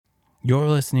You're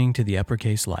listening to the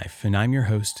Uppercase Life, and I'm your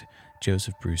host,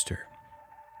 Joseph Brewster.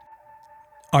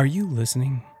 Are you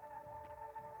listening?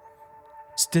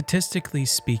 Statistically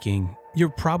speaking, you're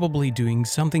probably doing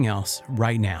something else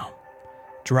right now.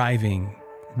 Driving,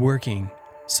 working,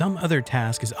 some other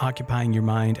task is occupying your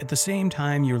mind at the same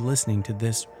time you're listening to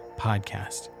this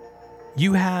podcast.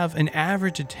 You have an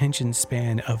average attention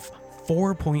span of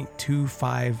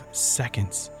 4.25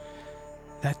 seconds.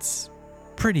 That's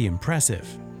pretty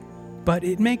impressive. But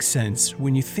it makes sense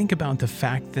when you think about the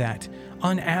fact that,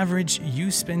 on average,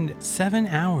 you spend 7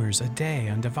 hours a day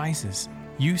on devices.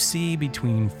 You see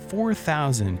between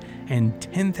 4,000 and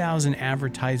 10,000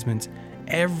 advertisements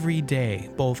every day,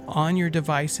 both on your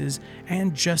devices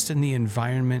and just in the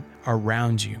environment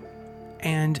around you.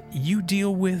 And you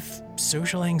deal with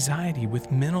social anxiety,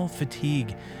 with mental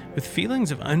fatigue, with feelings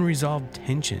of unresolved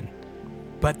tension.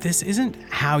 But this isn't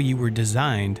how you were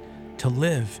designed to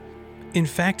live. In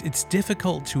fact, it's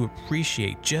difficult to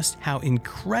appreciate just how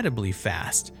incredibly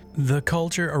fast the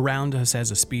culture around us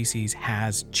as a species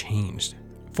has changed.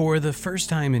 For the first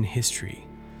time in history,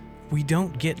 we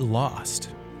don't get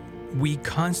lost. We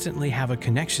constantly have a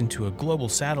connection to a global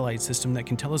satellite system that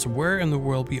can tell us where in the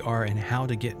world we are and how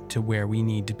to get to where we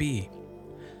need to be.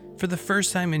 For the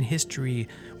first time in history,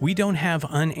 we don't have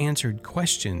unanswered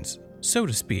questions, so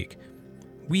to speak.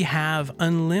 We have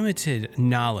unlimited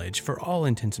knowledge for all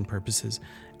intents and purposes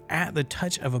at the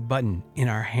touch of a button in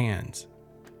our hands.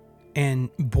 And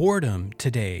boredom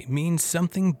today means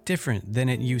something different than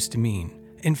it used to mean.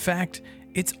 In fact,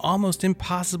 it's almost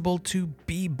impossible to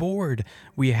be bored.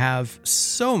 We have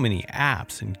so many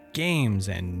apps and games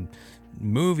and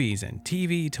movies and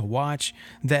TV to watch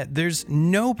that there's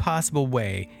no possible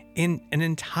way in an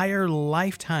entire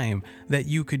lifetime that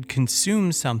you could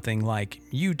consume something like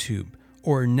YouTube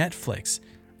or Netflix.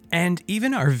 And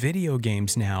even our video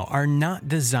games now are not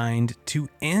designed to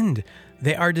end.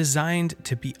 They are designed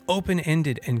to be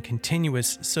open-ended and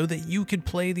continuous so that you could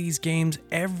play these games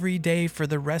every day for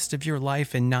the rest of your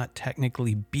life and not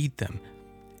technically beat them.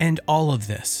 And all of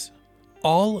this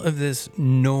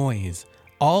noise,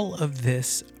 all of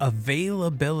this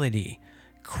availability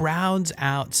crowds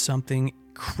out something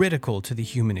critical to the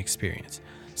human experience.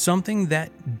 Something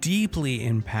that deeply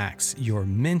impacts your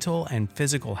mental and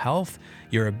physical health,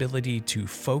 your ability to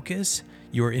focus,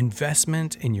 your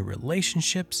investment in your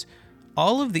relationships.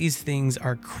 All of these things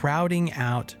are crowding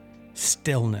out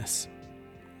stillness.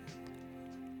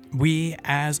 We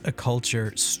as a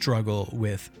culture struggle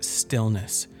with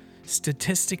stillness.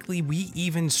 Statistically, we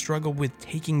even struggle with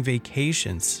taking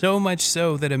vacations, so much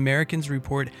so that Americans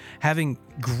report having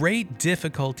great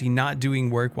difficulty not doing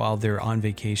work while they're on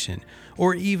vacation,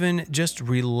 or even just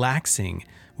relaxing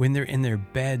when they're in their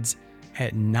beds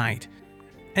at night.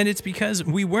 And it's because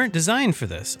we weren't designed for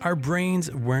this. Our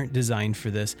brains weren't designed for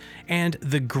this. And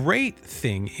the great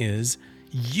thing is,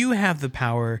 you have the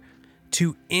power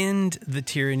to end the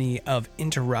tyranny of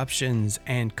interruptions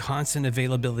and constant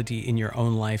availability in your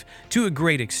own life to a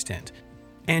great extent.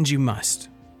 And you must.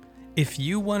 If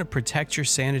you want to protect your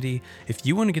sanity, if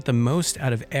you want to get the most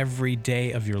out of every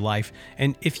day of your life,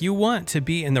 and if you want to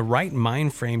be in the right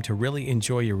mind frame to really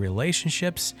enjoy your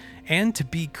relationships and to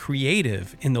be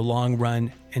creative in the long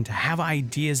run and to have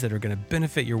ideas that are going to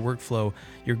benefit your workflow,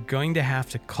 you're going to have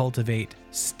to cultivate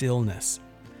stillness.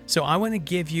 So I want to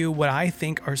give you what I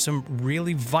think are some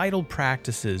really vital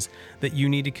practices that you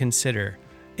need to consider.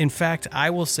 In fact, I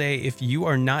will say if you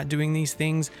are not doing these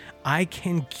things, I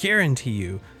can guarantee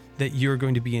you that you're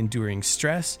going to be enduring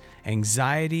stress,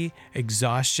 anxiety,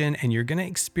 exhaustion, and you're going to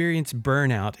experience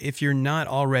burnout if you're not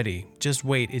already. Just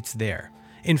wait, it's there.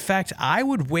 In fact, I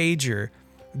would wager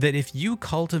that if you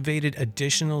cultivated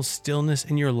additional stillness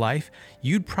in your life,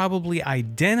 you'd probably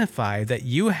identify that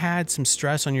you had some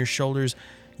stress on your shoulders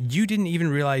you didn't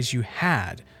even realize you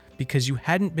had because you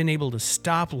hadn't been able to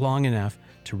stop long enough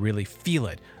to really feel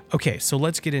it. Okay, so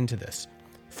let's get into this.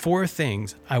 4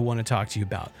 things I want to talk to you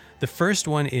about. The first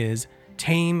one is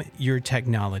tame your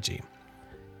technology.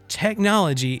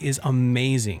 Technology is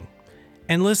amazing.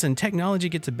 And listen, technology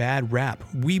gets a bad rap.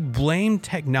 We blame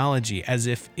technology as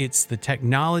if it's the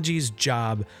technology's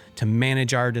job to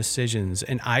manage our decisions.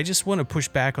 And I just want to push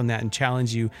back on that and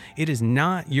challenge you. It is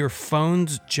not your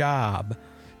phone's job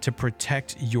to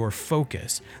protect your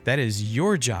focus. That is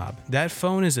your job. That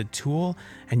phone is a tool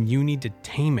and you need to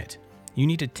tame it. You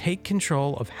need to take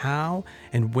control of how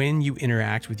and when you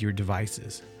interact with your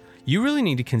devices. You really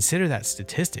need to consider that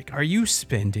statistic. Are you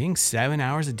spending 7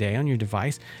 hours a day on your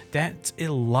device? That's a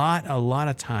lot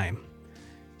of time.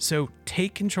 So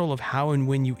take control of how and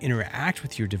when you interact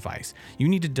with your device. You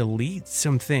need to delete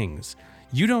some things.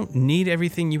 You don't need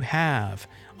everything you have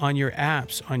on your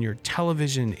apps, on your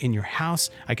television, in your house.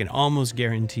 I can almost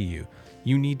guarantee you,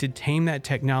 you need to tame that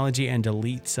technology and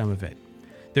delete some of it.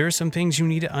 There are some things you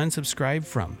need to unsubscribe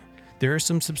from. There are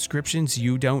some subscriptions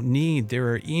you don't need.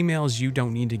 There are emails you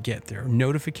don't need to get. There are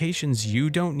notifications you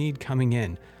don't need coming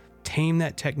in. Tame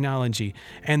that technology.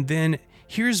 And then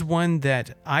here's one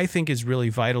that I think is really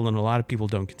vital and a lot of people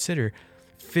don't consider.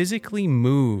 Physically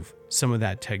move some of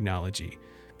that technology.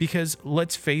 Because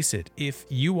let's face it, if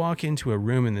you walk into a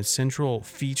room and the central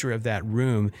feature of that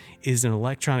room is an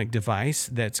electronic device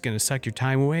that's going to suck your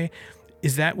time away,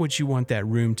 is that what you want that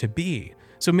room to be?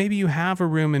 So maybe you have a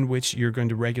room in which you're going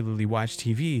to regularly watch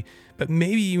TV, but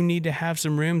maybe you need to have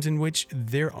some rooms in which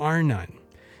there are none.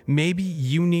 Maybe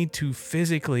you need to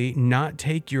physically not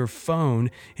take your phone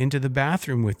into the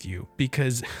bathroom with you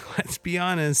because, let's be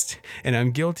honest, and I'm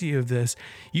guilty of this,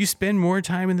 you spend more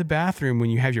time in the bathroom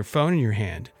when you have your phone in your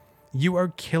hand. You are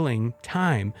killing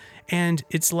time. And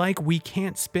it's like we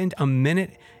can't spend a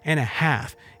minute and a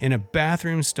half in a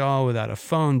bathroom stall without a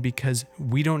phone because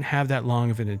we don't have that long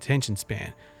of an attention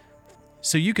span.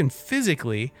 So you can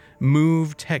physically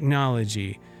move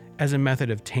technology as a method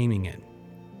of taming it.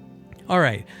 All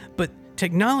right, but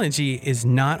technology is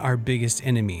not our biggest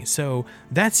enemy. So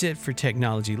that's it for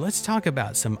technology. Let's talk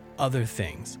about some other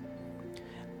things.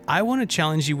 I want to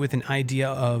challenge you with an idea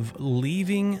of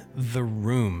leaving the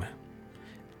room.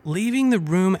 Leaving the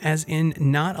room as in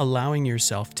not allowing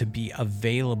yourself to be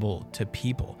available to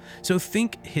people. So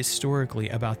think historically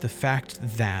about the fact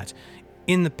that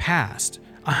in the past,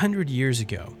 100 years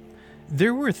ago,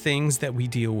 there were things that we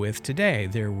deal with today.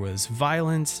 There was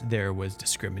violence, there was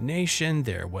discrimination,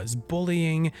 there was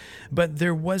bullying, but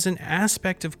there was an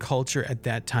aspect of culture at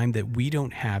that time that we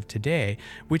don't have today,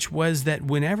 which was that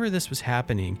whenever this was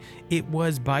happening, it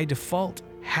was by default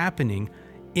happening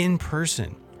in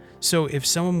person. So if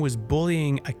someone was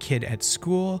bullying a kid at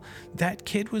school, that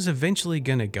kid was eventually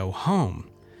going to go home.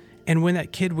 And when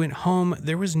that kid went home,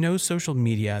 there was no social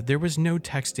media, there was no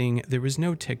texting, there was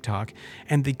no TikTok,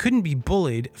 and they couldn't be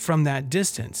bullied from that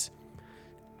distance.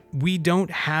 We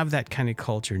don't have that kind of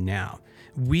culture now.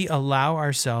 We allow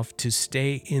ourselves to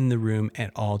stay in the room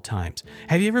at all times.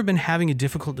 Have you ever been having a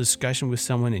difficult discussion with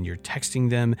someone and you're texting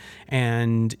them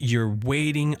and you're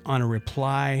waiting on a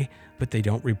reply, but they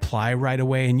don't reply right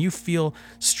away and you feel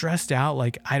stressed out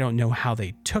like, I don't know how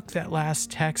they took that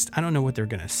last text. I don't know what they're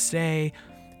going to say.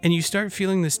 And you start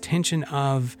feeling this tension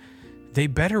of they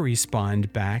better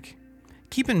respond back.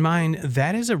 Keep in mind,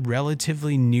 that is a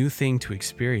relatively new thing to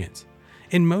experience.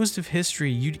 In most of history,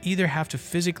 you'd either have to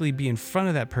physically be in front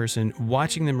of that person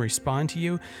watching them respond to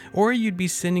you, or you'd be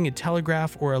sending a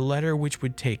telegraph or a letter which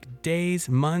would take days,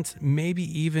 months, maybe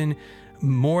even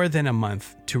more than a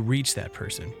month to reach that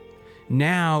person.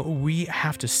 Now we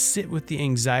have to sit with the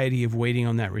anxiety of waiting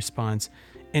on that response,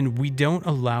 and we don't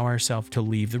allow ourselves to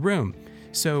leave the room.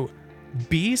 So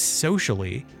be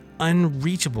socially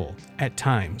unreachable at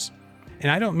times. And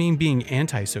I don't mean being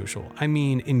antisocial. I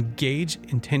mean engage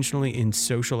intentionally in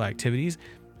social activities.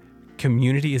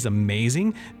 Community is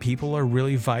amazing. People are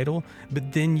really vital.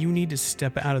 But then you need to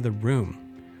step out of the room,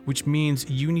 which means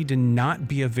you need to not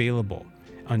be available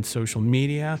on social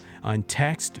media, on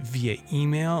text, via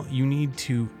email. You need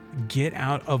to get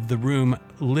out of the room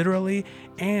literally,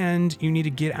 and you need to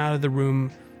get out of the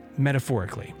room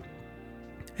metaphorically.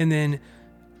 And then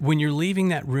when you're leaving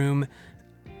that room,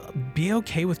 be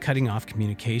okay with cutting off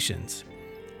communications.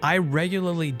 I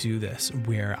regularly do this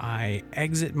where I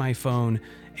exit my phone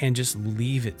and just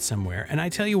leave it somewhere. And I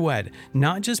tell you what,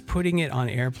 not just putting it on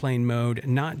airplane mode,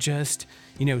 not just,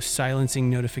 silencing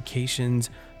notifications,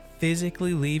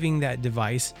 physically leaving that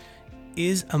device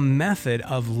is a method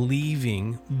of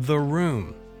leaving the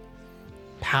room.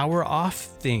 Power off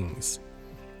things.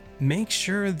 Make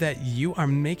sure that you are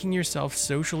making yourself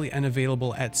socially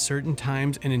unavailable at certain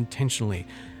times and intentionally.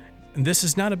 This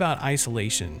is not about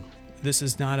isolation. This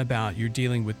is not about you're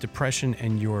dealing with depression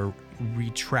and you're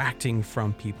retracting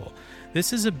from people.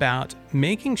 This is about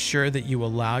making sure that you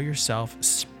allow yourself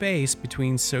space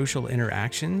between social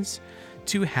interactions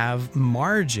to have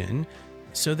margin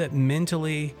so that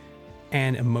mentally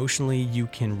and emotionally you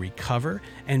can recover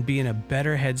and be in a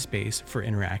better headspace for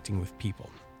interacting with people.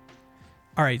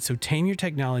 All right, so tame your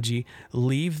technology,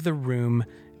 leave the room,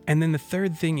 and then the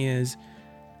third thing is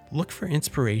look for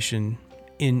inspiration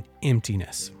in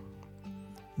emptiness.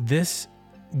 This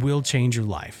will change your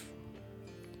life.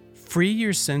 Free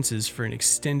your senses for an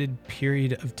extended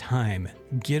period of time.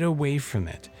 Get away from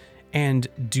it. And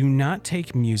do not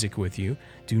take music with you.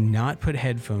 Do not put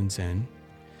headphones in.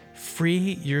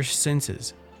 Free your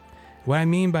senses. What I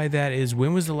mean by that is,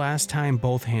 when was the last time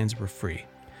both hands were free?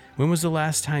 When was the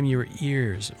last time your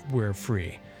ears were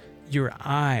free? Your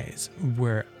eyes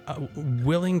were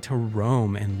willing to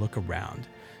roam and look around.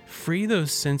 Free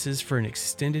those senses for an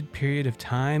extended period of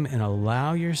time and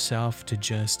allow yourself to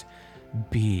just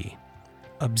be.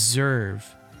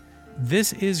 Observe.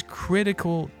 This is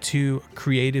critical to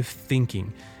creative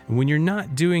thinking. When you're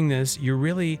not doing this, you're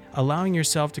really allowing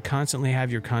yourself to constantly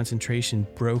have your concentration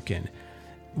broken.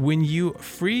 When you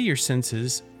free your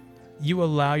senses, you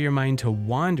allow your mind to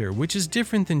wander, which is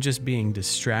different than just being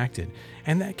distracted,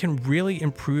 and that can really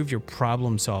improve your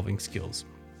problem-solving skills.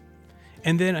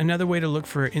 And then another way to look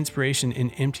for inspiration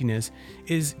in emptiness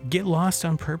is get lost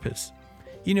on purpose.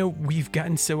 We've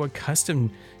gotten so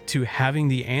accustomed to having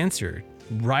the answer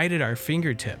right at our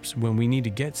fingertips when we need to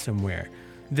get somewhere,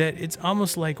 that it's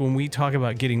almost like when we talk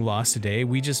about getting lost today,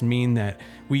 we just mean that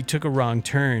we took a wrong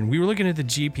turn. We were looking at the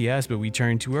GPS, but we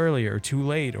turned too early or too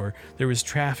late, or there was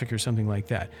traffic or something like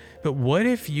that. But what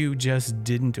if you just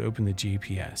didn't open the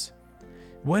GPS?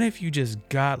 What if you just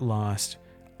got lost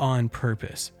on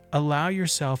purpose? Allow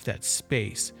yourself that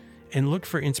space and look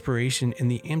for inspiration in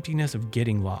the emptiness of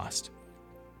getting lost.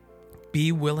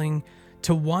 Be willing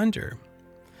to wander.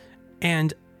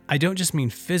 And I don't just mean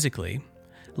physically.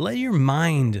 Let your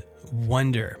mind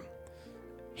wander.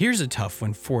 Here's a tough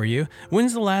one for you.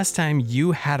 When's the last time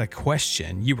you had a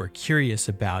question you were curious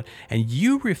about and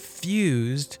you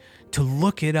refused to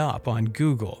look it up on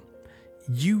Google?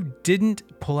 You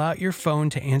didn't pull out your phone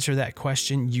to answer that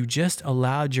question. You just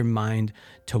allowed your mind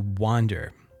to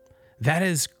wander. That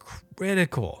is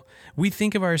critical. We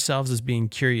think of ourselves as being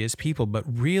curious people, but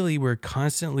really we're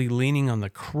constantly leaning on the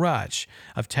crutch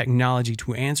of technology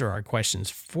to answer our questions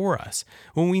for us,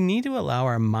 when we need to allow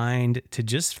our mind to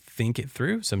just think it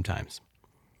through sometimes.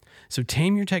 So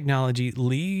tame your technology,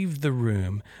 leave the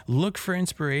room, look for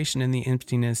inspiration in the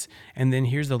emptiness, and then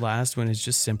here's the last one, is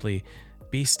just simply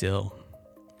be still.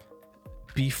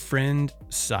 Befriend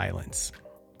silence.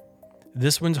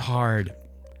 This one's hard.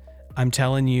 I'm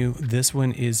telling you, this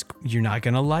one is, you're not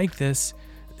going to like this.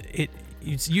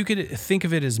 You could think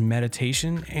of it as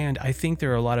meditation, and I think there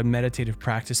are a lot of meditative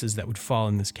practices that would fall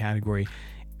in this category.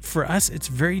 For us, it's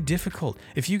very difficult.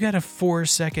 If you got a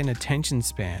 4-second attention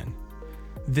span,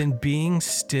 then being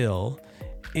still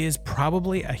is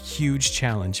probably a huge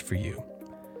challenge for you,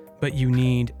 but you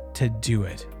need to do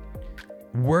it.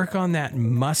 Work on that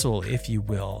muscle, if you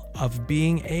will, of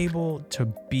being able to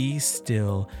be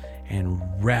still and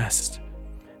rest,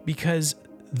 because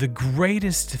the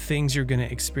greatest things you're going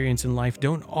to experience in life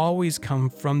don't always come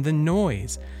from the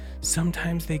noise.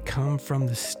 Sometimes they come from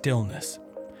the stillness.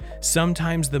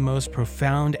 Sometimes the most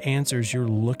profound answers you're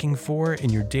looking for in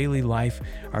your daily life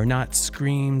are not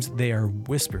screams, they are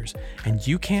whispers, and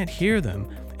you can't hear them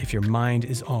if your mind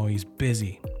is always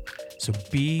busy. So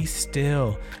be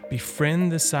still,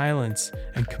 befriend the silence,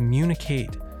 and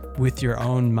communicate with your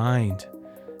own mind.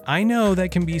 I know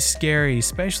that can be scary,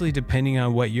 especially depending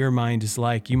on what your mind is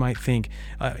like. You might think,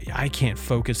 I can't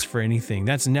focus for anything.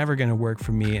 That's never going to work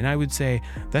for me. And I would say,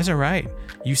 that's all right.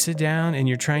 You sit down and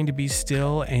you're trying to be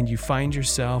still and you find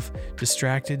yourself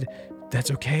distracted.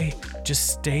 That's okay. Just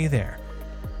stay there.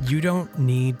 You don't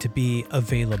need to be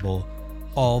available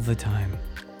all the time.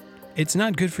 It's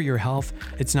not good for your health.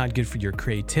 It's not good for your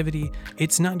creativity.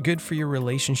 It's not good for your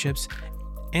relationships.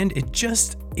 And it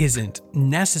just isn't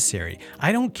necessary.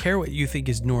 I don't care what you think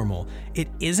is normal. It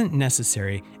isn't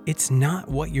necessary. It's not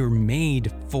what you're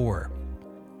made for.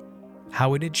 How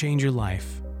would it change your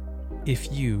life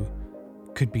if you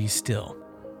could be still?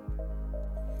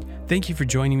 Thank you for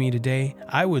joining me today.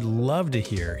 I would love to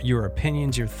hear your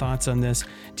opinions, your thoughts on this.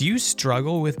 Do you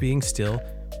struggle with being still?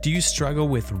 Do you struggle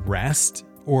with rest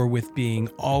or with being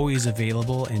always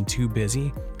available and too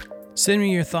busy? Send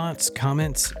me your thoughts,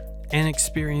 comments, and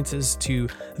experiences to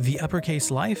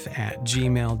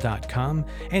theuppercaselife@gmail.com.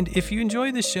 And if you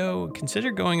enjoy the show,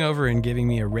 consider going over and giving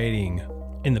me a rating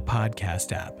in the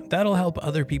podcast app. That'll help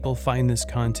other people find this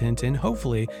content, and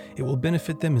hopefully it will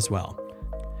benefit them as well.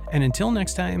 And until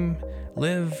next time,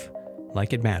 live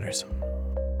like it matters.